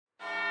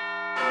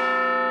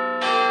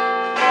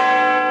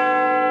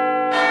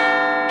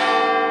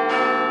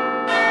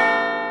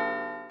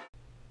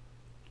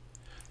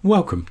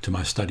Welcome to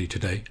my study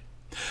today.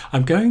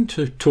 I'm going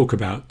to talk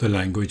about the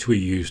language we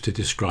use to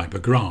describe a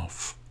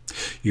graph.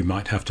 You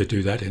might have to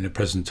do that in a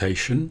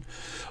presentation,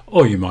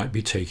 or you might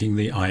be taking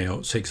the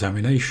IELTS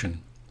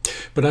examination.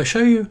 But I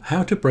show you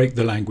how to break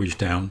the language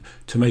down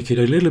to make it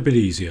a little bit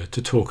easier to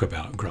talk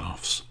about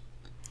graphs.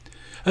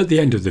 At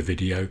the end of the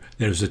video,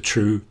 there is a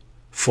true,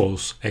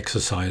 false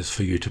exercise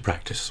for you to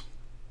practice.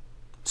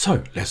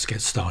 So let's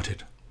get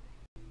started.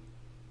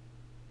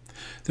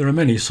 There are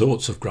many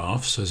sorts of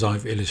graphs, as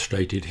I've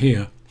illustrated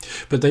here,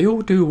 but they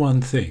all do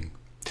one thing.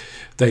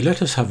 They let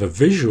us have a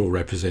visual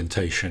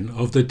representation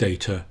of the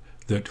data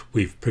that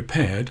we've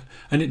prepared,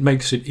 and it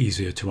makes it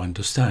easier to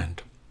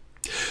understand.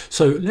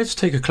 So let's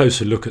take a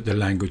closer look at the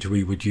language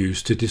we would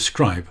use to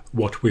describe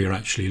what we're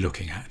actually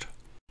looking at.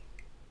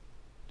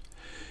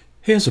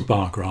 Here's a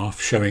bar graph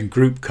showing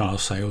group car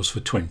sales for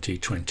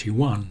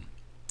 2021.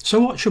 So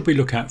what should we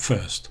look at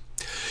first?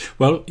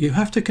 Well, you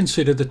have to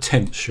consider the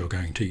tense you're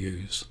going to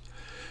use.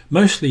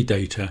 Mostly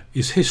data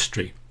is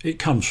history. It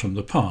comes from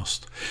the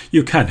past.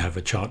 You can have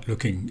a chart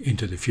looking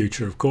into the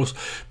future, of course,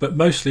 but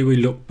mostly we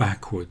look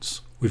backwards.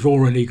 We've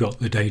already got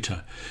the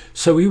data,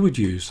 so we would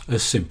use a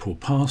simple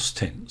past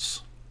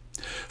tense.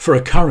 For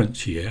a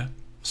current year,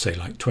 say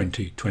like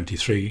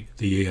 2023,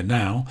 the year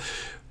now,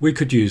 we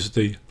could use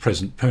the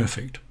present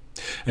perfect.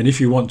 And if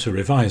you want to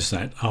revise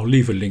that, I'll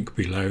leave a link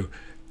below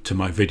to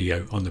my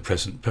video on the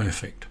present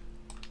perfect.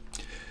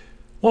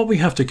 What we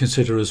have to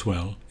consider as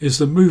well is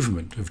the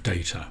movement of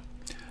data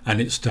and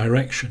its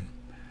direction.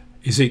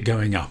 Is it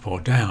going up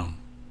or down?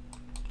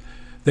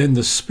 Then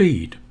the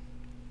speed,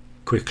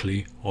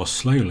 quickly or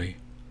slowly.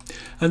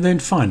 And then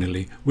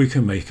finally we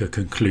can make a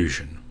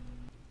conclusion.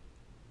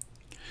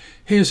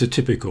 Here's a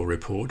typical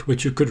report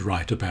which you could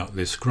write about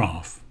this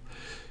graph.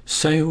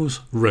 Sales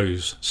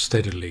rose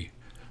steadily.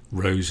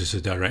 Rose is a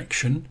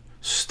direction,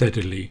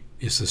 steadily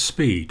is the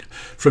speed,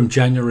 from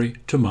January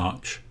to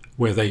March,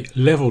 where they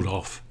levelled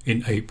off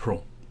in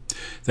April.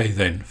 They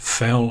then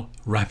fell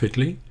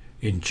rapidly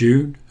in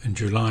June and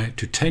July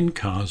to 10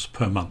 cars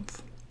per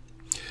month.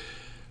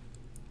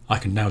 I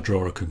can now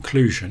draw a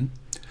conclusion.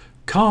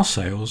 Car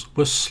sales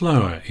were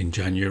slower in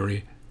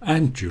January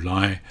and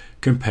July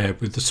compared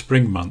with the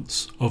spring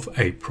months of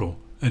April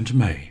and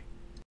May.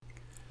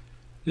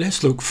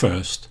 Let's look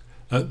first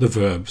at the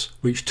verbs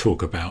which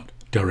talk about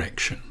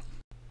direction.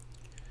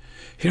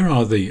 Here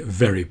are the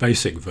very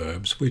basic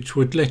verbs which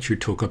would let you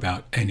talk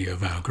about any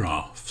of our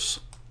graphs.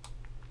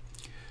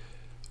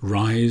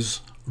 Rise,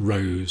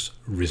 rose,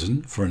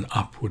 risen for an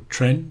upward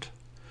trend.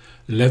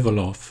 Level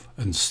off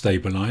and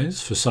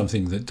stabilize for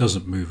something that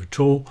doesn't move at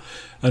all.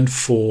 And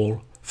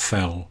fall,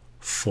 fell,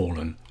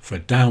 fallen for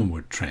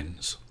downward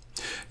trends.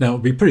 Now it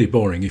would be pretty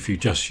boring if you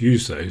just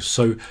use those,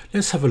 so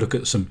let's have a look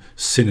at some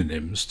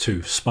synonyms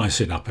to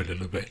spice it up a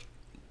little bit.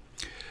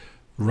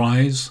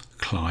 Rise,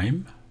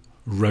 climb.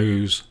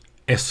 Rose,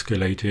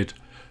 escalated,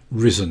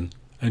 risen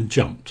and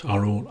jumped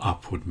are all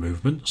upward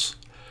movements.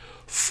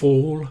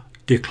 Fall,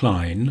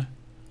 decline,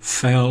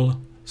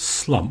 fell,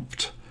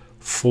 slumped,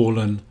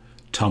 fallen,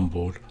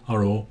 tumbled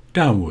are all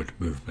downward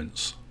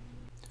movements.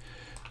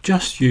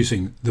 Just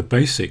using the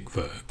basic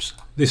verbs,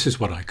 this is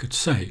what I could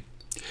say.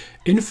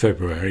 In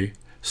February,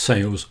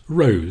 sales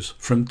rose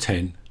from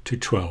 10 to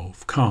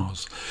 12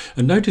 cars.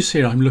 And notice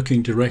here I'm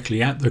looking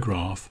directly at the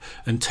graph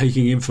and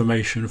taking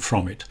information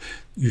from it.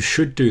 You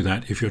should do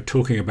that if you're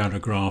talking about a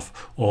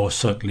graph or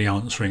certainly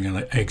answering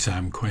an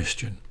exam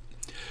question.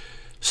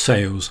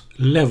 Sales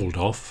levelled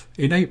off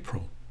in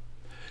April.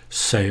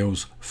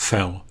 Sales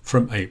fell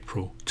from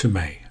April to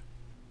May.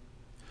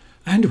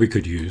 And we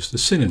could use the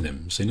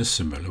synonyms in a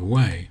similar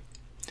way.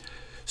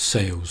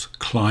 Sales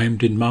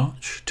climbed in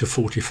March to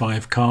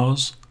 45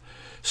 cars.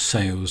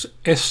 Sales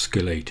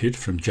escalated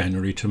from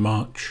January to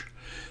March.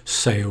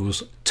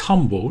 Sales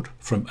tumbled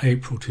from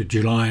April to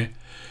July.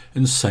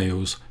 And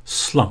sales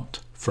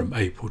slumped from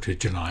April to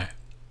July.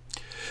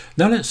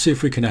 Now let's see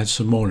if we can add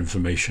some more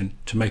information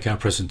to make our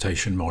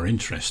presentation more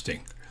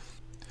interesting.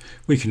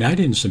 We can add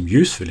in some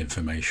useful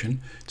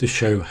information to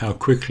show how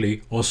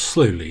quickly or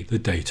slowly the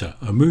data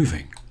are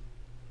moving.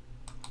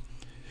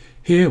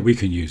 Here we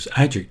can use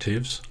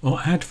adjectives or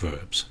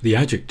adverbs. The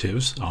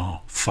adjectives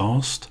are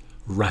fast,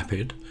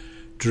 rapid,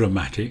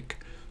 dramatic,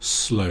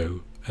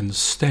 slow and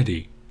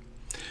steady.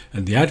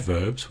 And the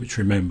adverbs, which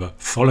remember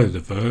follow the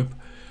verb,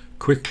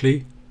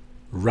 quickly,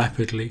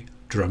 rapidly,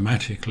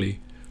 dramatically,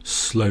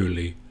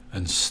 slowly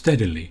and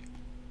steadily.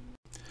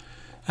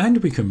 And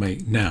we can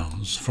make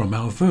nouns from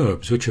our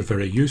verbs, which are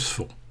very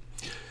useful.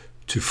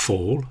 To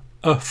fall,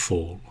 a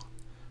fall.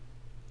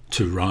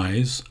 To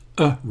rise,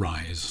 a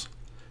rise.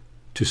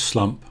 To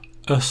slump,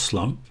 a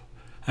slump.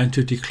 And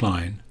to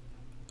decline,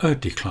 a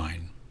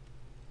decline.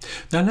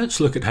 Now let's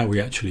look at how we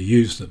actually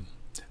use them.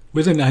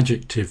 With an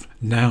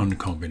adjective-noun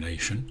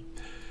combination,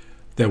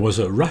 there was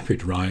a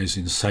rapid rise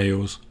in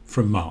sales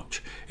from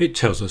March. It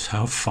tells us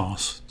how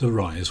fast the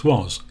rise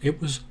was.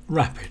 It was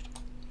rapid.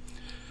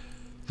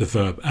 The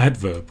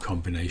verb-adverb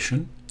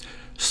combination,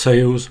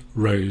 sales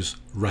rose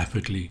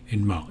rapidly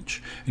in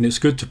March. And it's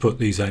good to put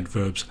these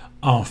adverbs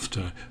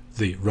after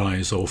the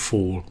rise or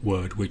fall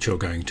word which you're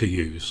going to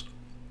use.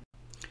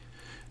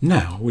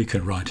 Now we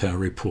can write our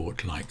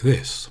report like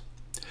this.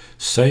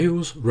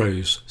 Sales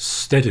rose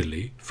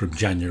steadily from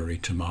January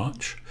to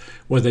March,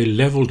 where they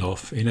levelled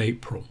off in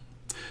April.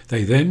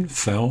 They then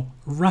fell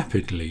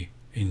rapidly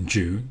in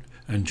June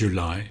and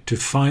July to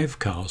 5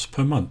 cars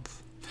per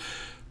month.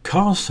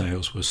 Car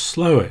sales were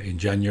slower in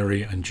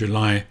January and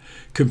July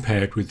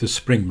compared with the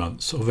spring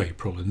months of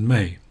April and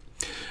May.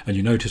 And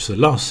you notice the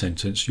last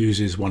sentence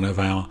uses one of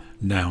our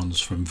nouns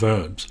from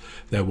verbs.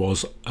 There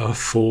was a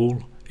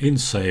fall in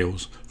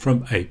sales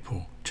from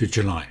April to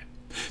July.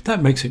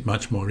 That makes it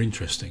much more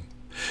interesting.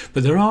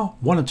 But there are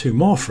one or two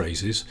more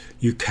phrases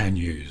you can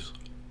use.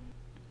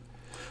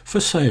 For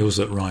sales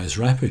that rise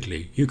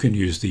rapidly, you can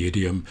use the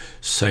idiom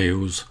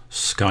sales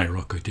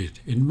skyrocketed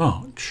in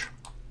March.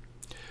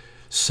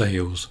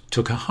 Sales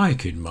took a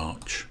hike in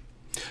March,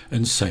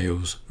 and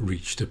sales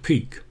reached a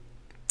peak.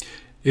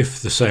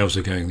 If the sales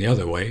are going the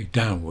other way,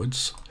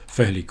 downwards,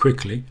 fairly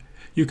quickly,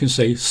 you can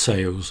say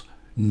sales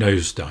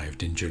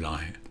nosedived in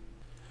July.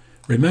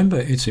 Remember,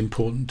 it's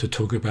important to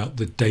talk about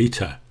the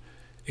data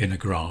in a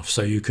graph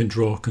so you can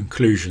draw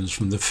conclusions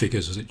from the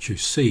figures that you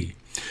see.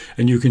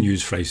 And you can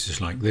use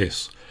phrases like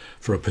this.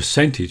 For a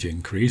percentage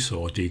increase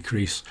or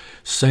decrease,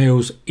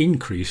 sales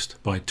increased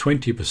by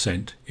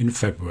 20% in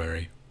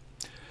February.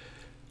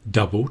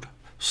 Doubled,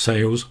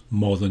 sales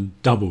more than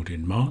doubled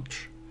in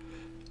March.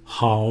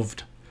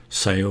 Halved,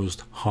 sales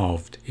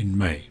halved in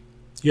May.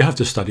 You have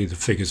to study the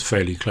figures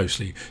fairly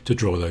closely to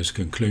draw those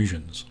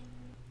conclusions.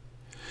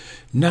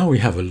 Now we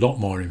have a lot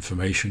more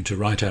information to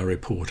write our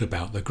report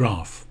about the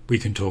graph. We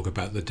can talk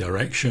about the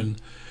direction,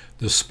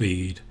 the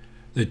speed,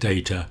 the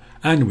data,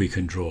 and we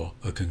can draw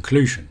a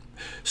conclusion.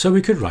 So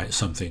we could write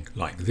something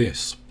like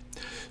this.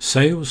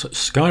 Sales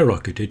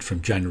skyrocketed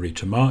from January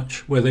to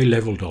March, where they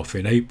levelled off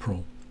in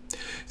April.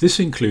 This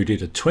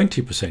included a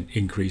 20%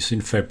 increase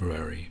in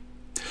February.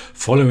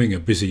 Following a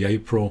busy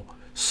April,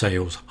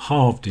 sales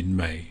halved in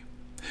May.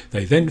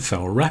 They then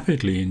fell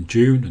rapidly in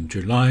June and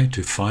July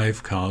to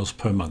 5 cars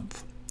per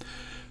month.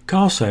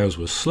 Car sales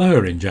were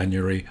slower in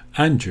January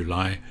and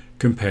July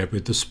compared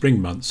with the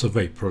spring months of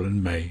April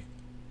and May.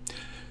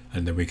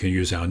 And then we can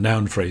use our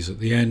noun phrase at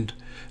the end.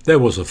 There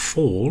was a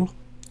fall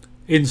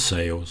in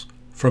sales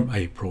from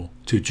April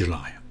to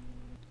July.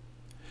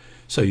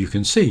 So you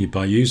can see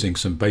by using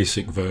some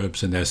basic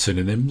verbs and their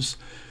synonyms,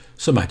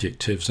 some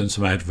adjectives and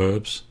some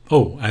adverbs,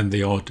 and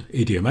the odd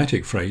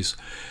idiomatic phrase,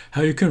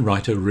 how you can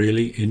write a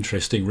really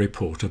interesting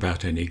report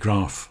about any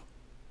graph.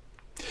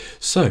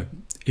 So,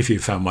 if you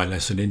found my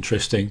lesson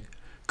interesting,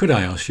 could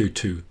I ask you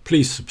to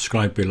please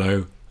subscribe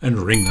below and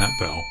ring that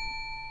bell?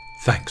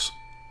 Thanks.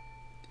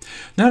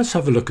 Now let's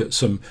have a look at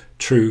some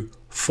true,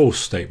 false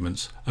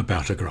statements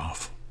about a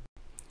graph.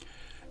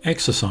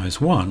 Exercise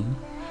 1.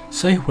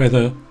 Say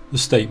whether the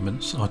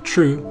statements are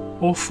true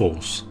or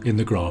false in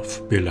the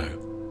graph below.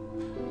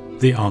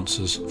 The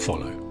answers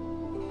follow.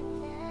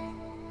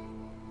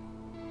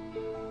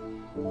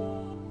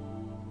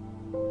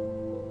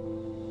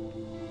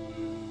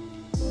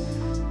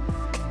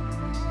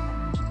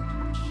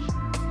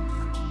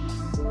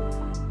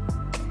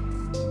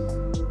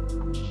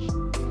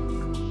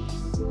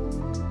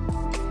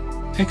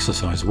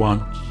 Exercise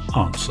 1.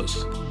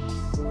 Answers.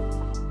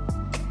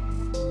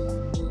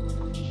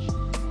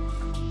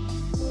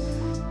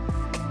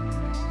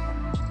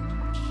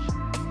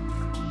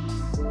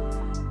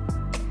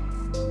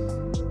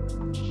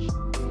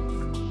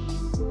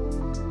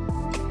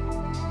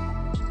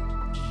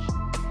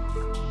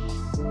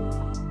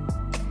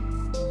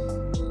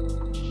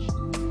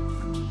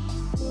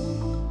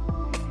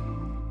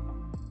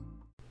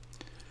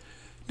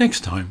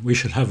 Next time we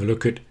shall have a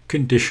look at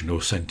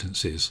conditional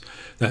sentences.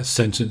 That's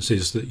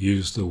sentences that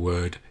use the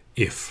word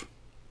if.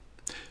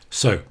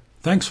 So,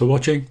 thanks for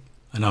watching,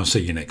 and I'll see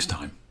you next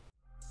time.